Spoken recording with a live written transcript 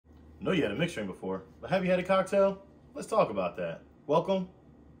I know you had a mixed drink before, but have you had a cocktail? Let's talk about that. Welcome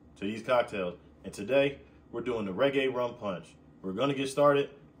to these cocktails. And today, we're doing the Reggae Rum Punch. We're gonna get started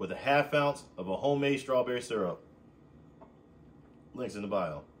with a ½ ounce of a homemade strawberry syrup. Links in the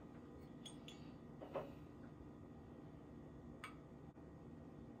bio.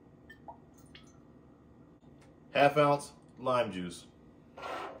 ½ ounce lime juice,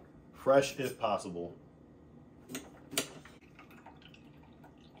 fresh if possible.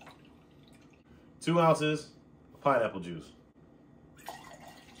 2 ounces of pineapple juice.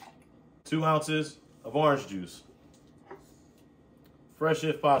 2 ounces of orange juice, fresh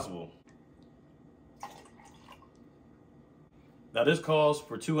if possible. Now this calls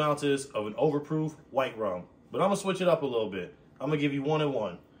for 2 ounces of an Overproof White Rum, but I'm gonna switch it up a little bit. I'm gonna give you 1 and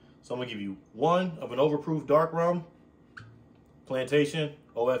 1. So I'm gonna give you 1 of an Overproof Dark Rum, Plantation,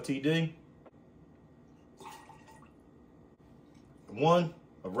 OFTD. 1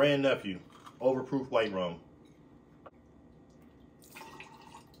 of Rand Nephew, Overproof White Rum.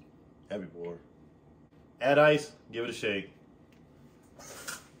 Heavy pour. Add ice, give it a shake.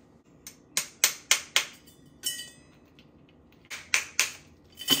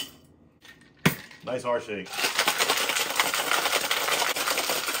 Nice hard shake.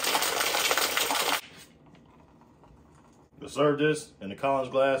 You'll serve this in the Collins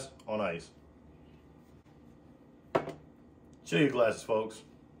glass on ice. Chill your glasses, folks.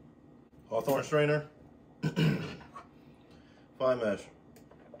 Hawthorne strainer. Fine mesh.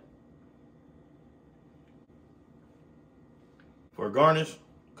 For a garnish,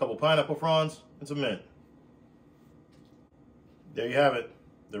 a couple pineapple fronds and some mint. There you have it,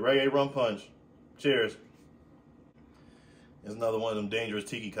 the Reggae Rum Punch. Cheers. It's another one of them dangerous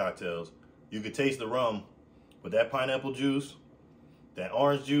tiki cocktails. You could taste the rum with that pineapple juice, that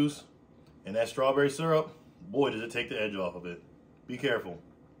orange juice, and that strawberry syrup. Boy, does it take the edge off of it. Be careful.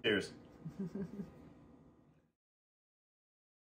 Cheers.